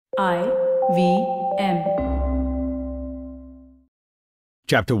IVM.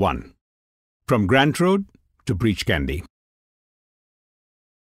 Chapter 1. From Grant Road to Breach Candy.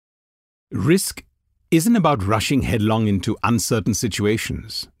 Risk isn't about rushing headlong into uncertain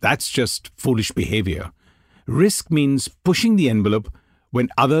situations. That's just foolish behavior. Risk means pushing the envelope when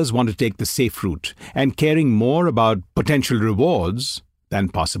others want to take the safe route and caring more about potential rewards than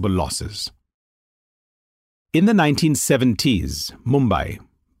possible losses. In the 1970s, Mumbai,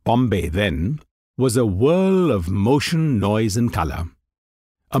 Bombay then, was a whirl of motion, noise and color.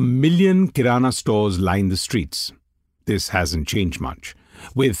 1 million kirana stores lined the streets. This hasn't changed much,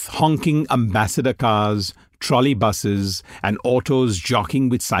 with honking ambassador cars, trolley buses, and autos jockeying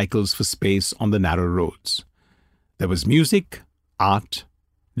with cycles for space on the narrow roads. There was music, art,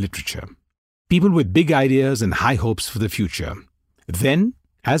 literature. People with big ideas and high hopes for the future. Then,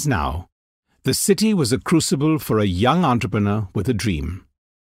 as now, the city was a crucible for a young entrepreneur with a dream.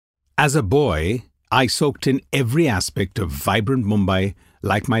 As a boy, I soaked in every aspect of vibrant Mumbai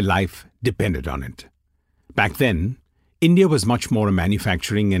like my life depended on it. Back then, India was much more a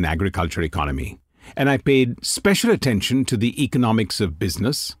manufacturing and agriculture economy, and I paid special attention to the economics of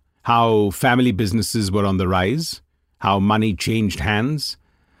business, how family businesses were on the rise, how money changed hands,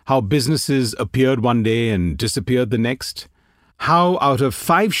 how businesses appeared one day and disappeared the next, how out of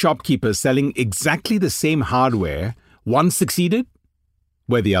 5 shopkeepers selling exactly the same hardware, one succeeded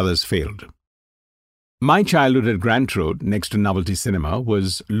where the others failed. My childhood at Grant Road, next to Novelty Cinema,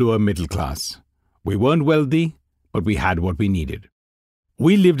 was lower middle class. We weren't wealthy, but we had what we needed.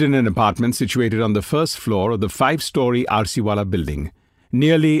 We lived in an apartment situated on the first floor of the 5-story Arsiwala building,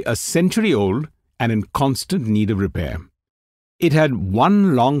 nearly a century old and in constant need of repair. It had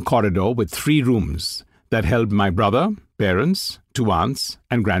one long corridor with 3 rooms that held my brother, parents, 2 aunts,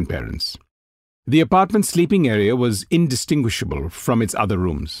 and grandparents. The apartment's sleeping area was indistinguishable from its other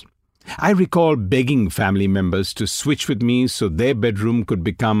rooms. I recall begging family members to switch with me so their bedroom could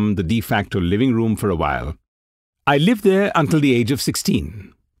become the de facto living room for a while. I lived there until the age of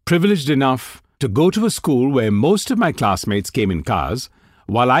 16, privileged enough to go to a school where most of my classmates came in cars,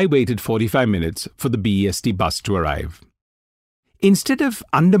 while I waited 45 minutes for the BEST bus to arrive. Instead of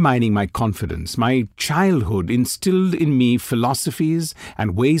undermining my confidence, my childhood instilled in me philosophies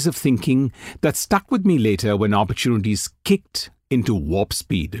and ways of thinking that stuck with me later when opportunities kicked into warp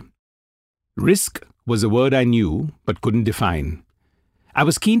speed. Risk was a word I knew but couldn't define. I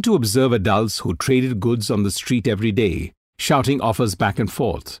was keen to observe adults who traded goods on the street every day, shouting offers back and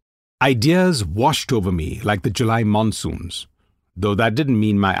forth. Ideas washed over me like the July monsoons, though that didn't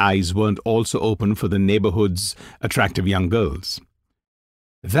mean my eyes weren't also open for the neighborhood's attractive young girls.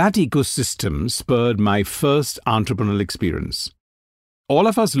 That ecosystem spurred my first entrepreneurial experience. All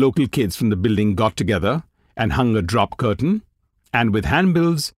of us local kids from the building got together and hung a drop curtain, and with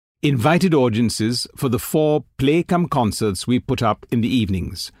handbills, invited audiences for the 4 play-cum-concerts we put up in the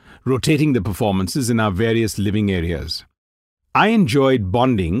evenings, rotating the performances in our various living areas. I enjoyed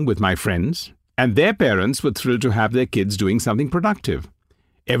bonding with my friends, and their parents were thrilled to have their kids doing something productive.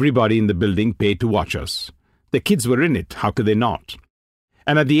 Everybody in the building paid to watch us. The kids were in it, how could they not?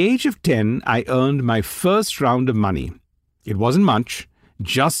 And at the age of 10, I earned my first round of money. It wasn't much,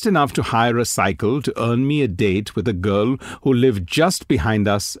 just enough to hire a cycle to earn me a date with a girl who lived just behind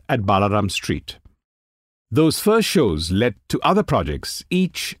us at Balaram Street. Those first shows led to other projects,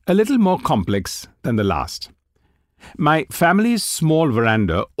 each a little more complex than the last. My family's small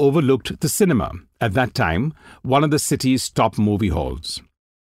veranda overlooked the cinema, at that time one of the city's top movie halls.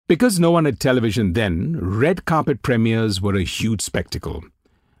 Because no one had television then, red carpet premieres were a huge spectacle.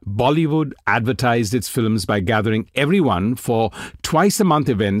 Bollywood advertised its films by gathering everyone for twice-a-month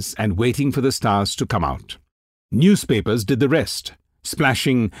events and waiting for the stars to come out. Newspapers did the rest,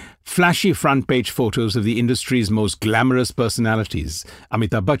 splashing flashy front-page photos of the industry's most glamorous personalities: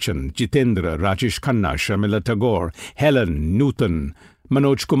 Amitabh Bachchan, Jitendra, Rajesh Khanna, Sharmila Tagore, Helen, Nutan,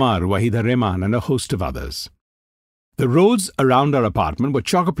 Manoj Kumar, Wahida Rehman, and a host of others. The roads around our apartment were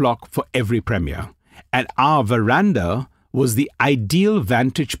chock-a-block for every premiere, and our veranda was the ideal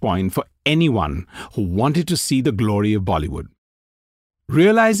vantage point for anyone who wanted to see the glory of Bollywood.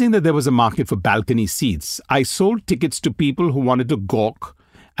 Realizing that there was a market for balcony seats, I sold tickets to people who wanted to gawk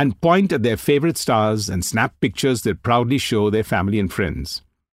and point at their favorite stars and snap pictures that proudly show their family and friends.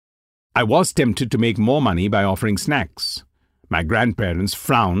 I was tempted to make more money by offering snacks. My grandparents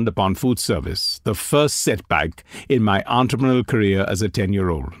frowned upon food service, the first setback in my entrepreneurial career as a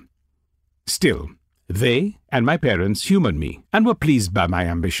 10-year-old. Still, they and my parents humored me and were pleased by my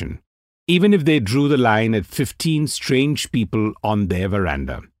ambition, even if they drew the line at 15 strange people on their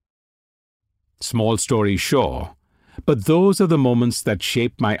veranda. Small story sure, But those are the moments that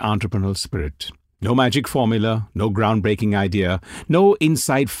shape my entrepreneurial spirit. No magic formula, no groundbreaking idea, no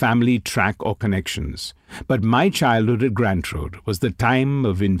inside family track or connections. But my childhood at Grant Road was the time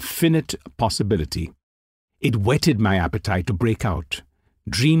of infinite possibility. It whetted my appetite to break out,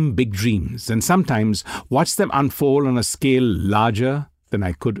 dream big dreams, and sometimes watch them unfold on a scale larger than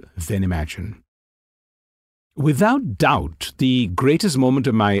I could then imagine. Without doubt, the greatest moment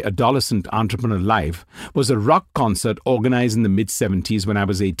of my adolescent entrepreneur life was a rock concert organized in the mid-70s when I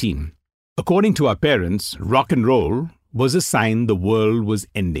was 18. According to our parents, rock and roll was a sign the world was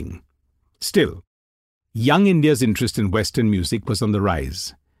ending. Still, young India's interest in Western music was on the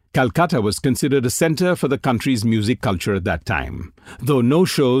rise. Calcutta was considered a center for the country's music culture at that time, though no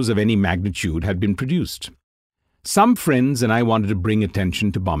shows of any magnitude had been produced. Some friends and I wanted to bring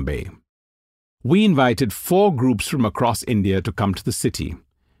attention to Bombay. We invited 4 groups from across India to come to the city.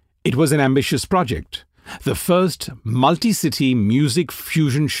 It was an ambitious project, the first multi-city music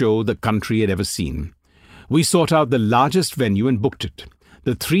fusion show the country had ever seen. We sought out the largest venue and booked it,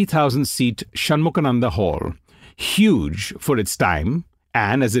 the 3,000-seat Shanmukhananda Hall, huge for its time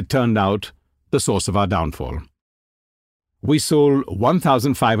and, as it turned out, the source of our downfall. We sold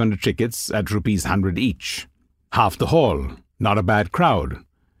 1,500 tickets at rupees 100 each. Half the hall, not a bad crowd.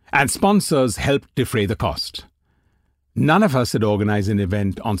 And sponsors helped defray the cost. None of us had organized an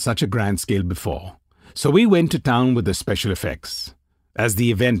event on such a grand scale before, so we went to town with the special effects. As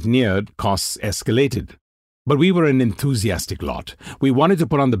the event neared, costs escalated. But we were an enthusiastic lot. We wanted to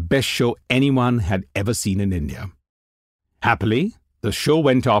put on the best show anyone had ever seen in India. Happily, the show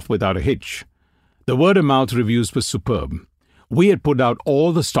went off without a hitch. The word-of-mouth reviews were superb. We had put out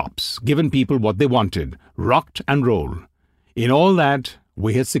all the stops, given people what they wanted, rocked and rolled. In all that,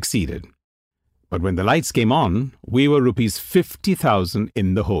 we had succeeded. But when the lights came on, we were rupees 50,000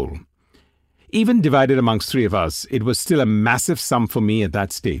 in the hole. Even divided amongst 3 of us, it was still a massive sum for me at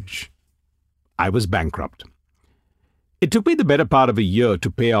that stage. I was bankrupt. It took me the better part of a year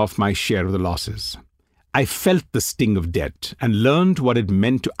to pay off my share of the losses. I felt the sting of debt and learned what it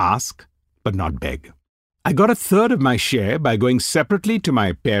meant to ask, but not beg. I got 1/3 of my share by going separately to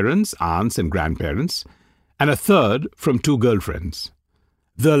my parents, aunts and grandparents, and 1/3 from 2 girlfriends.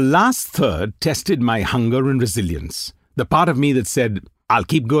 The last third tested my hunger and resilience, the part of me that said, I'll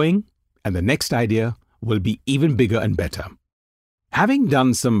keep going, and the next idea will be even bigger and better. Having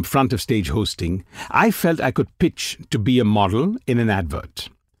done some front-of-stage hosting, I felt I could pitch to be a model in an advert.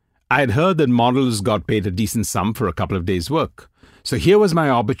 I had heard that models got paid a decent sum for a couple of days' work, so here was my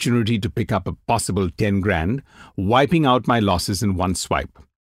opportunity to pick up a possible 10 grand, wiping out my losses in one swipe.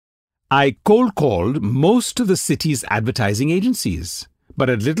 I cold called most of the city's advertising agencies, but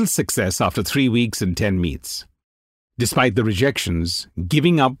had little success after 3 weeks and 10 meets. Despite the rejections,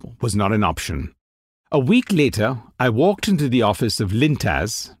 giving up was not an option. A week later, I walked into the office of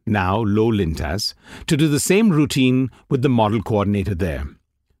Lintaz, now Low Lintaz, to do the same routine with the model coordinator there.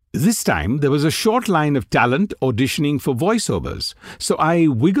 This time, there was a short line of talent auditioning for voiceovers, so I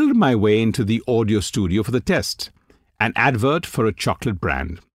wiggled my way into the audio studio for the test, an advert for a chocolate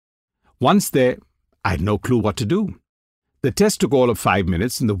brand. Once there, I had no clue what to do. The test took all of 5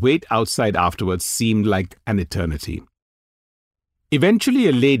 minutes, and the wait outside afterwards seemed like an eternity. Eventually,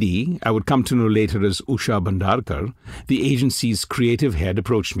 a lady I would come to know later as Usha Bhandarkar, the agency's creative head,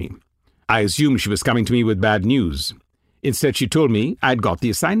 approached me. I assumed she was coming to me with bad news. Instead, she told me I'd got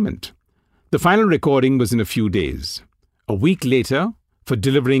the assignment. The final recording was in a few days. A week later, for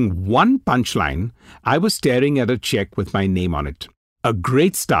delivering one punchline, I was staring at a check with my name on it. A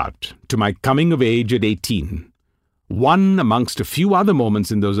great start to my coming of age at 18. One amongst a few other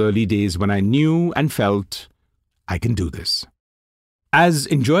moments in those early days when I knew and felt, I can do this. As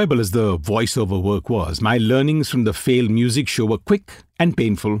enjoyable as the voiceover work was, my learnings from the failed music show were quick and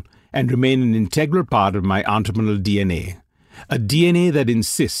painful and remain an integral part of my entrepreneurial DNA. A DNA that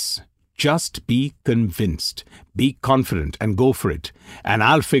insists, just be convinced, be confident and go for it, and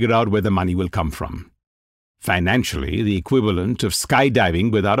I'll figure out where the money will come from. Financially, the equivalent of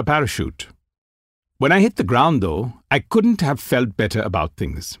skydiving without a parachute. When I hit the ground, though, I couldn't have felt better about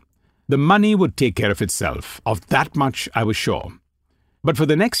things. The money would take care of itself. Of that much I was sure. But for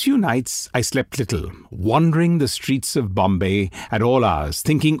the next few nights, I slept little, wandering the streets of Bombay at all hours,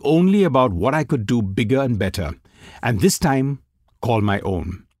 thinking only about what I could do bigger and better, and this time, call my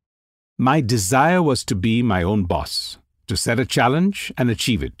own. My desire was to be my own boss, to set a challenge and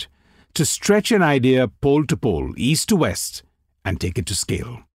achieve it, to stretch an idea pole to pole, east to west, and take it to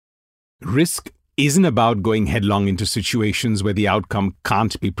scale. Risk isn't about going headlong into situations where the outcome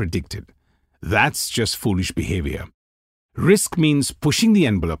can't be predicted. That's just foolish behavior. Risk means pushing the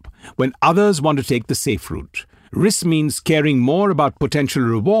envelope when others want to take the safe route, Risk means caring more about potential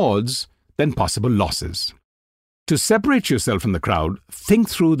rewards than possible losses. To separate yourself from the crowd, think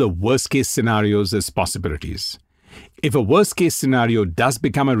through the worst-case scenarios as possibilities. If a worst-case scenario does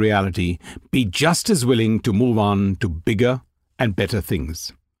become a reality, be just as willing to move on to bigger and better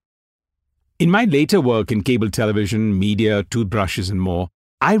things. In my later work in cable television, media, toothbrushes, and more,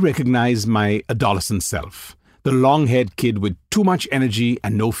 I recognize my adolescent self, the long-haired kid with too much energy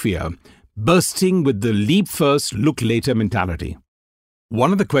and no fear, bursting with the leap first, look later mentality.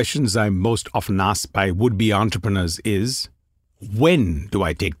 One of the questions I'm most often asked by would-be entrepreneurs is, when do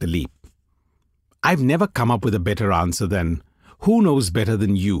I take the leap? I've never come up with a better answer than, who knows better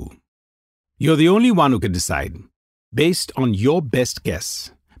than you? You're the only one who can decide, based on your best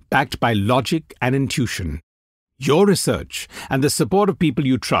guess, backed by logic and intuition, your research, and the support of people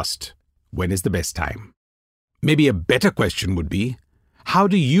you trust, when is the best time? Maybe a better question would be, how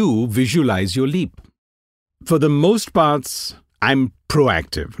do you visualize your leap? For the most parts, I'm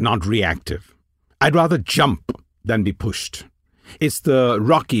proactive, not reactive. I'd rather jump than be pushed. It's the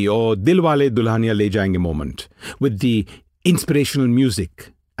Rocky or Dilwale Dulhania Le Jayenge moment, with the inspirational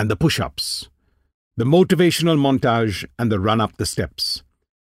music and the push-ups, the motivational montage and the run up the steps,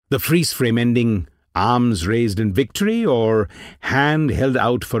 the freeze-frame ending, arms raised in victory or hand held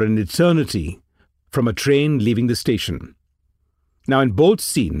out for an eternity from a train leaving the station. Now in both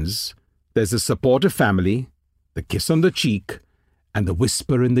scenes, there's a supportive family, the kiss on the cheek, and the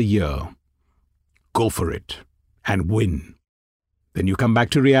whisper in the ear. Go for it and win. Then you come back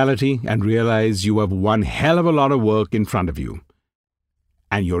to reality and realize you have one hell of a lot of work in front of you,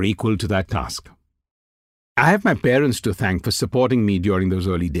 and you're equal to that task. I have my parents to thank for supporting me during those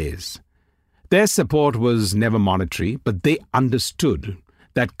early days. Their support was never monetary, but they understood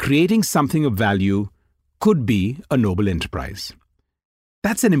that creating something of value could be a noble enterprise.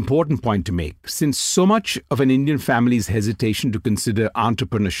 That's an important point to make, since so much of an Indian family's hesitation to consider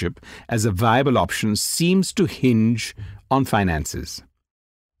entrepreneurship as a viable option seems to hinge on finances.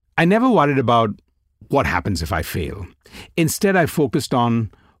 I never worried about what happens if I fail. Instead, I focused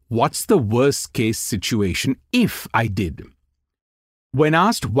on what's the worst-case situation if I did. When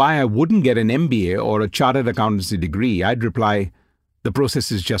asked why I wouldn't get an MBA or a chartered accountancy degree, I'd reply, the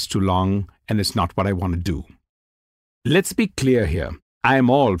process is just too long and it's not what I want to do. Let's be clear here. I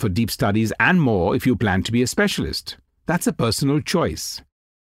am all for deep studies and more if you plan to be a specialist. That's a personal choice.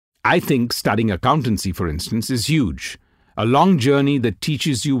 I think studying accountancy, for instance, is huge. A long journey that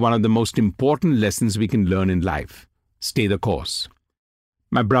teaches you one of the most important lessons we can learn in life. Stay the course.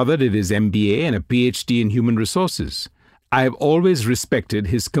 My brother did his MBA and a PhD in human resources. I have always respected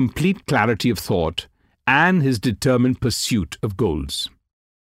his complete clarity of thought and his determined pursuit of goals.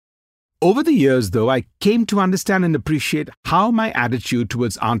 Over the years, though, I came to understand and appreciate how my attitude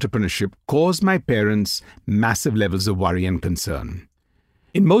towards entrepreneurship caused my parents massive levels of worry and concern.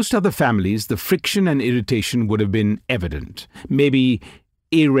 In most other families, the friction and irritation would have been evident, maybe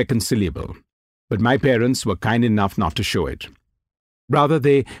irreconcilable, but my parents were kind enough not to show it. Rather,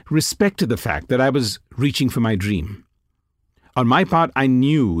 they respected the fact that I was reaching for my dream. On my part, I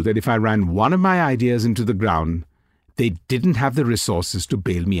knew that if I ran one of my ideas into the ground, they didn't have the resources to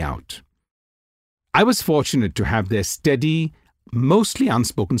bail me out. I was fortunate to have their steady, mostly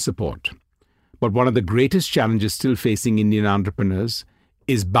unspoken support. But one of the greatest challenges still facing Indian entrepreneurs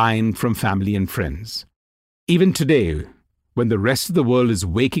is buy-in from family and friends. Even today, when the rest of the world is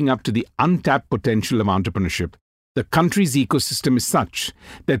waking up to the untapped potential of entrepreneurship, the country's ecosystem is such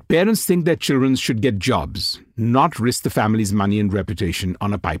that parents think their children should get jobs, not risk the family's money and reputation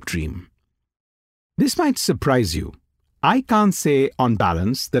on a pipe dream. This might surprise you. I can't say, on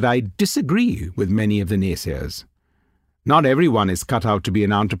balance, that I disagree with many of the naysayers. Not everyone is cut out to be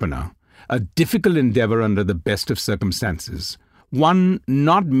an entrepreneur, a difficult endeavor under the best of circumstances, one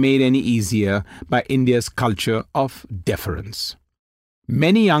not made any easier by India's culture of deference.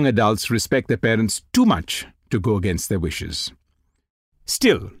 Many young adults respect their parents too much to go against their wishes.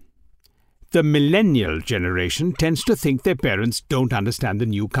 Still, the millennial generation tends to think their parents don't understand the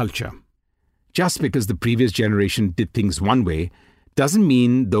new culture. Just because the previous generation did things one way doesn't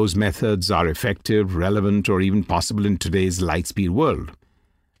mean those methods are effective, relevant, or even possible in today's light-speed world.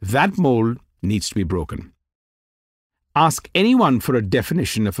 That mold needs to be broken. Ask anyone for a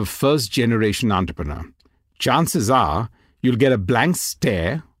definition of a first-generation entrepreneur. Chances are you'll get a blank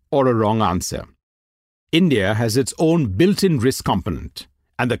stare or a wrong answer. India has its own built-in risk component,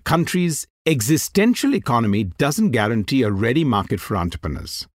 and the country's existential economy doesn't guarantee a ready market for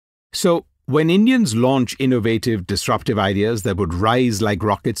entrepreneurs. So, when Indians launch innovative, disruptive ideas that would rise like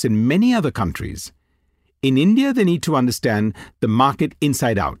rockets in many other countries, In India, they need to understand the market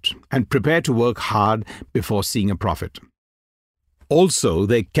inside out and prepare to work hard before seeing a profit. Also,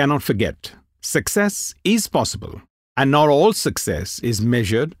 they cannot forget, success is possible, and not all success is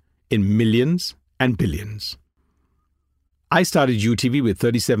measured in millions and billions. I started UTV with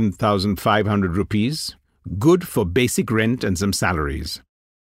 37,500 rupees, good for basic rent and some salaries.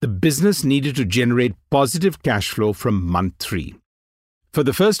 The business needed to generate positive cash flow from month 3. For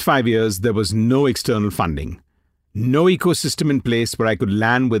the first 5 years, there was no external funding, no ecosystem in place where I could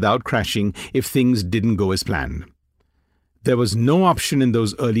land without crashing if things didn't go as planned. There was no option in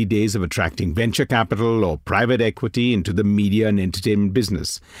those early days of attracting venture capital or private equity into the media and entertainment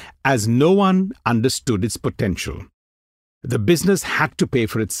business, as no one understood its potential. The business had to pay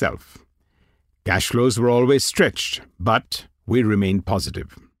for itself. Cash flows were always stretched, but we remained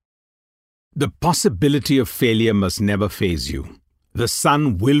positive. The possibility of failure must never faze you. The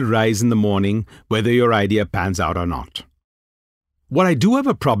sun will rise in the morning whether your idea pans out or not. What I do have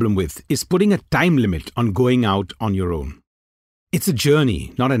a problem with is putting a time limit on going out on your own. It's a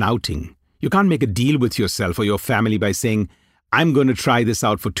journey, not an outing. You can't make a deal with yourself or your family by saying, I'm going to try this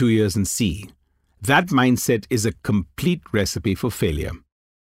out for 2 years and see. That mindset is a complete recipe for failure.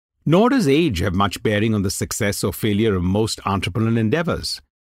 Nor does age have much bearing on the success or failure of most entrepreneurial endeavors.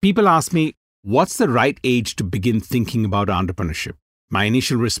 People ask me, what's the right age to begin thinking about entrepreneurship? My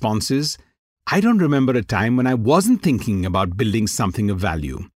initial response is, I don't remember a time when I wasn't thinking about building something of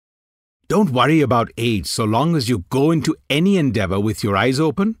value. Don't worry about age so long as you go into any endeavor with your eyes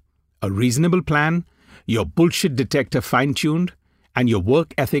open, a reasonable plan, your bullshit detector fine-tuned, and your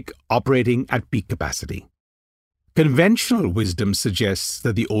work ethic operating at peak capacity. Conventional wisdom suggests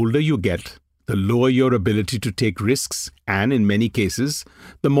that the older you get, the lower your ability to take risks, and in many cases,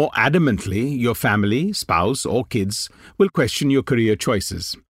 the more adamantly your family, spouse, or kids will question your career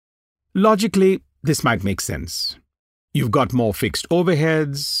choices. Logically, this might make sense. You've got more fixed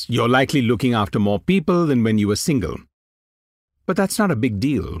overheads, you're likely looking after more people than when you were single. But that's not a big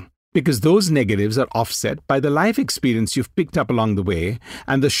deal, because those negatives are offset by the life experience you've picked up along the way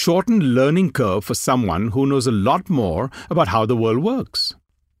and the shortened learning curve for someone who knows a lot more about how the world works.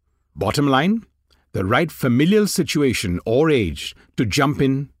 Bottom line, the right familial situation or age to jump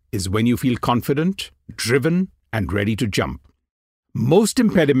in is when you feel confident, driven, and ready to jump. Most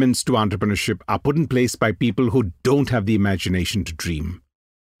impediments to entrepreneurship are put in place by people who don't have the imagination to dream.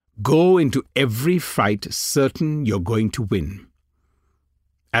 Go into every fight certain you're going to win.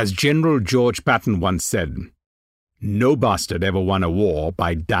 As General George Patton once said, no bastard ever won a war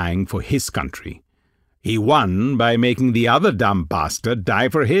by dying for his country. He won by making the other dumb bastard die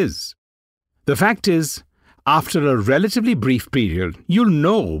for his. The fact is, after a relatively brief period, you'll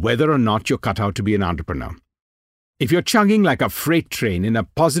know whether or not you're cut out to be an entrepreneur. If you're chugging like a freight train in a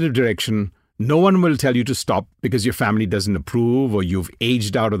positive direction, no one will tell you to stop because your family doesn't approve or you've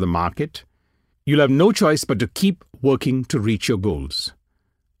aged out of the market. You'll have no choice but to keep working to reach your goals.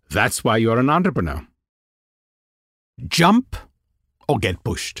 That's why you're an entrepreneur. Jump or get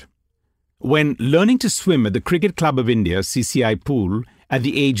pushed. When learning to swim at the Cricket Club of India CCI pool at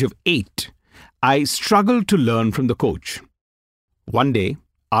the age of 8, I struggled to learn from the coach. One day,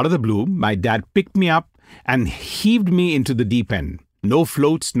 out of the blue, my dad picked me up and heaved me into the deep end. No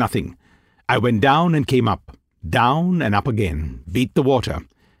floats, nothing. I went down and came up, down and up again, beat the water.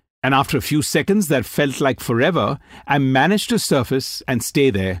 And after a few seconds that felt like forever, I managed to surface and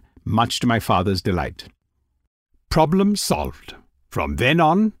stay there, much to my father's delight. Problem solved. From then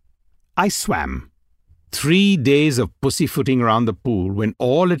on, I swam. 3 days of pussyfooting around the pool when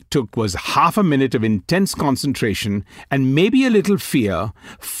all it took was half a minute of intense concentration and maybe a little fear,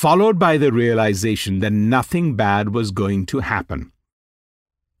 followed by the realization that nothing bad was going to happen.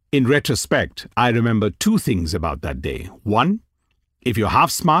 In retrospect, I remember 2 things about that day. 1, if you're half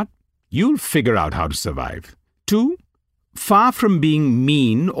smart, you'll figure out how to survive. 2, far from being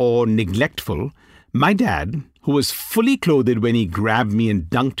mean or neglectful, my dad, who was fully clothed when he grabbed me and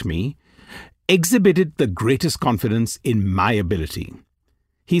dunked me, exhibited the greatest confidence in my ability.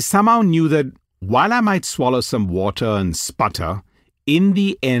 He somehow knew that while I might swallow some water and sputter, in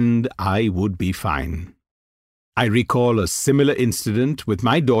the end I would be fine. I recall a similar incident with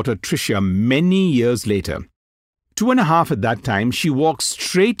my daughter Trisha many years later. 2.5 at that time, she walked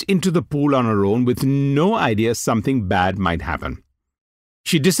straight into the pool on her own with no idea something bad might happen.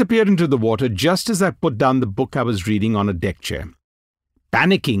 She disappeared into the water just as I put down the book I was reading on a deck chair.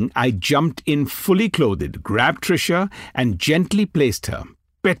 Panicking, I jumped in fully clothed, grabbed Trisha, and gently placed her,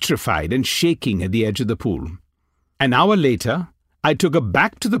 petrified and shaking at the edge of the pool. An hour later, I took her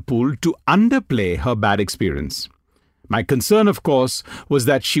back to the pool to underplay her bad experience. My concern, of course, was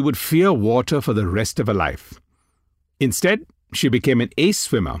that she would fear water for the rest of her life. Instead, she became an ace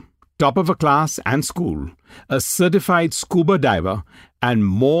swimmer, top of her class and school, a certified scuba diver, and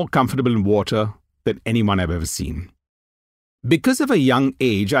more comfortable in water than anyone I've ever seen. Because of a young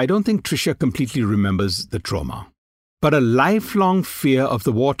age, I don't think Trisha completely remembers the trauma. But a lifelong fear of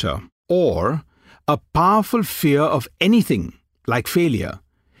the water, or a powerful fear of anything like failure,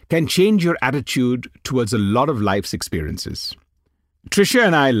 can change your attitude towards a lot of life's experiences. Trisha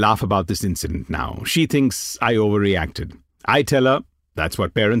and I laugh about this incident now. She thinks I overreacted. I tell her that's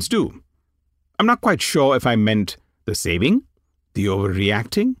what parents do. I'm not quite sure if I meant the saving, the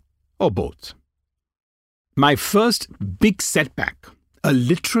overreacting, or both. My first big setback, a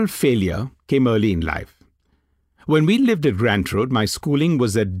literal failure, came early in life. When we lived at Grant Road, my schooling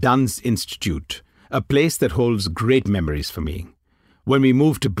was at Duns Institute, a place that holds great memories for me. When we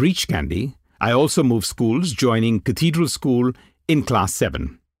moved to Breach Candy, I also moved schools, joining Cathedral School in Class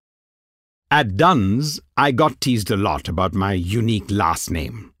 7. At Duns, I got teased a lot about my unique last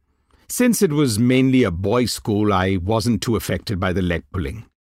name. Since it was mainly a boys' school, I wasn't too affected by the leg pulling.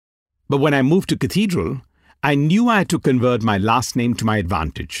 But when I moved to Cathedral, I knew I had to convert my last name to my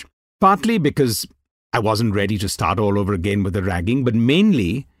advantage, partly because I wasn't ready to start all over again with the ragging, but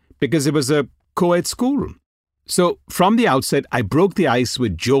mainly because it was a co-ed school. So from the outset, I broke the ice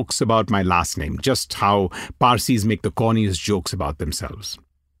with jokes about my last name, just how Parsis make the corniest jokes about themselves.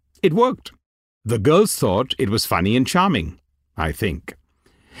 It worked. The girls thought it was funny and charming, I think.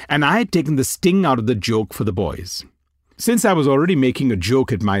 And I had taken the sting out of the joke for the boys. Since I was already making a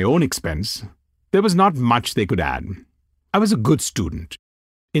joke at my own expense, there was not much they could add. I was a good student.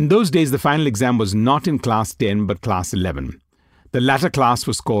 In those days, the final exam was not in Class 10 but Class 11. The latter class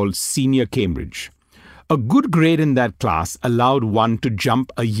was called Senior Cambridge. A good grade in that class allowed one to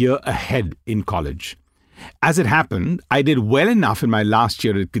jump a year ahead in college. As it happened, I did well enough in my last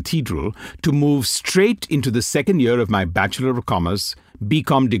year at Cathedral to move straight into the second year of my Bachelor of Commerce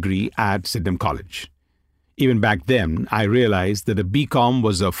BCom degree at Sydenham College. Even back then, I realized that a BCom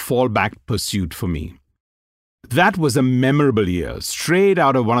was a fallback pursuit for me. That was a memorable year, straight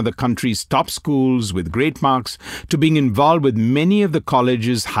out of one of the country's top schools with great marks to being involved with many of the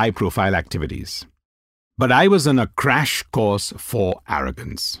college's high-profile activities. But I was on a crash course for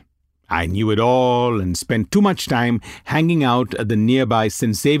arrogance. I knew it all and spent too much time hanging out at the nearby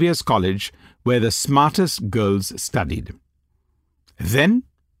St. Xavier's College where the smartest girls studied. Then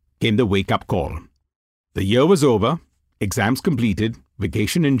came the wake-up call. The year was over, exams completed,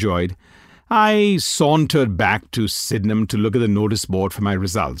 vacation enjoyed. I sauntered back to Sydenham to look at the notice board for my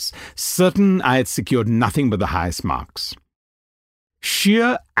results, certain I had secured nothing but the highest marks.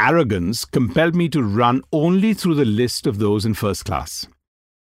 Sheer arrogance compelled me to run only through the list of those in first class.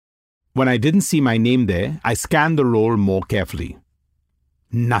 When I didn't see my name there, I scanned the roll more carefully.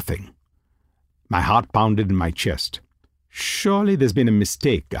 Nothing. My heart pounded in my chest. Surely there's been a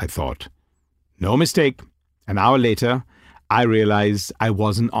mistake, I thought. No mistake. An hour later, I realized I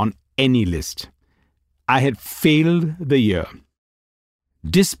wasn't on any list. I had failed the year.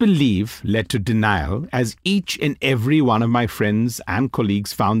 Disbelief led to denial as each and every one of my friends and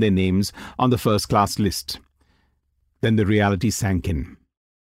colleagues found their names on the first-class list. Then the reality sank in.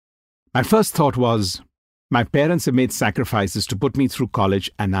 My first thought was, my parents have made sacrifices to put me through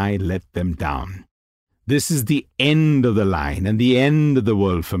college and I let them down. This is the end of the line and the end of the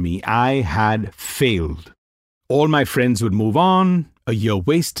world for me. I had failed. All my friends would move on, a year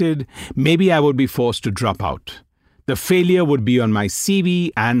wasted, maybe I would be forced to drop out. The failure would be on my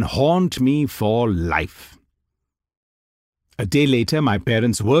CV and haunt me for life. A day later, my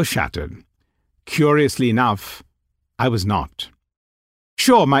parents were shattered. Curiously enough, I was not.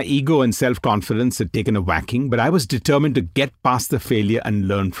 Sure, my ego and self-confidence had taken a whacking, but I was determined to get past the failure and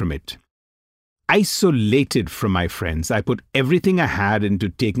learn from it. Isolated from my friends, I put everything I had into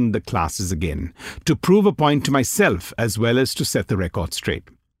taking the classes again, to prove a point to myself as well as to set the record straight.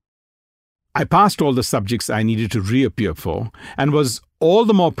 I passed all the subjects I needed to reappear for and was all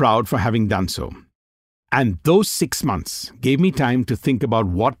the more proud for having done so. And those 6 months gave me time to think about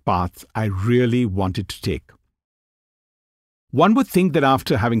what path I really wanted to take. One would think that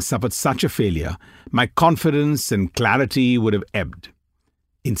after having suffered such a failure, my confidence and clarity would have ebbed.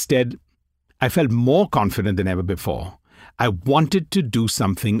 Instead, I felt more confident than ever before. I wanted to do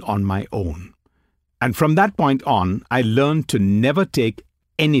something on my own. And from that point on, I learned to never take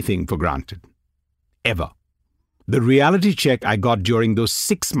anything for granted. Ever. The reality check I got during those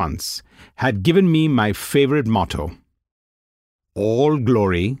 6 months had given me my favorite motto: all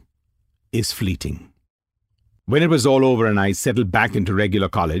glory is fleeting. When it was all over and I settled back into regular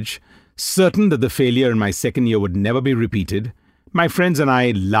college, Certain that the failure in my second year would never be repeated, my friends and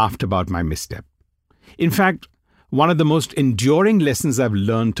I laughed about my misstep. In fact, one of the most enduring lessons I've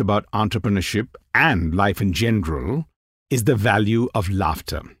learned about entrepreneurship and life in general is the value of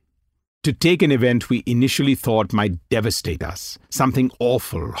laughter. To take an event we initially thought might devastate us, something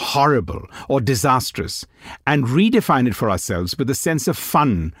awful, horrible, or disastrous, and redefine it for ourselves with a sense of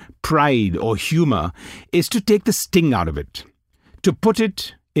fun, pride, or humor is to take the sting out of it, to put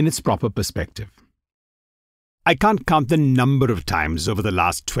it in its proper perspective. I can't count the number of times over the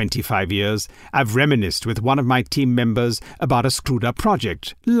last 25 years I've reminisced with one of my team members about a screwed-up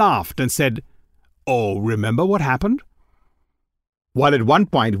project, laughed and said, "Oh, remember what happened?" While at one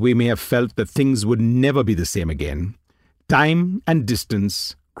point we may have felt that things would never be the same again, time and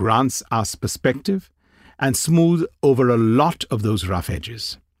distance grants us perspective and smooth over a lot of those rough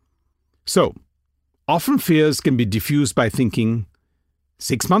edges. So, often fears can be diffused by thinking,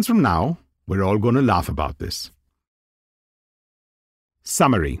 6 months from now, we're all going to laugh about this.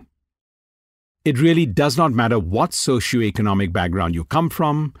 Summary. It really does not matter what socioeconomic background you come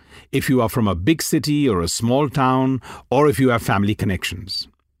from, if you are from a big city or a small town, or if you have family connections.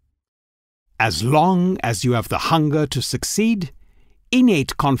 As long as you have the hunger to succeed,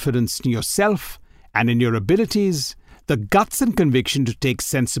 innate confidence in yourself and in your abilities, the guts and conviction to take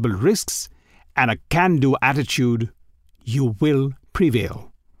sensible risks, and a can-do attitude, you will prevail.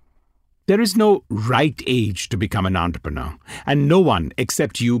 There is no right age to become an entrepreneur, and no one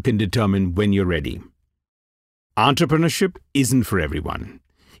except you can determine when you're ready. Entrepreneurship isn't for everyone.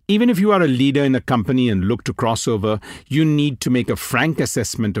 Even if you are a leader in a company and look to cross over, you need to make a frank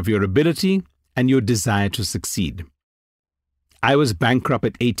assessment of your ability and your desire to succeed. I was bankrupt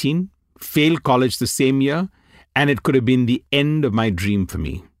at 18, failed college the same year, and it could have been the end of my dream for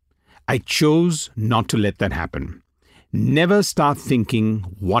me. I chose not to let that happen. Never start thinking,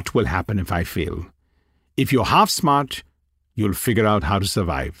 what will happen if I fail? If you're half smart, you'll figure out how to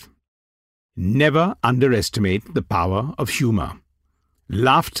survive. Never underestimate the power of humor.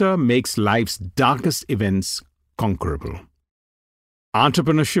 Laughter makes life's darkest events conquerable.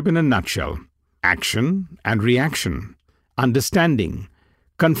 Entrepreneurship in a nutshell: action and reaction, understanding,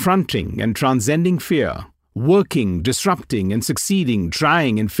 confronting and transcending fear, working, disrupting and succeeding,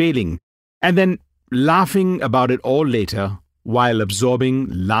 trying and failing, and then laughing about it all later while absorbing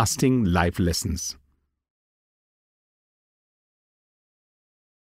lasting life lessons.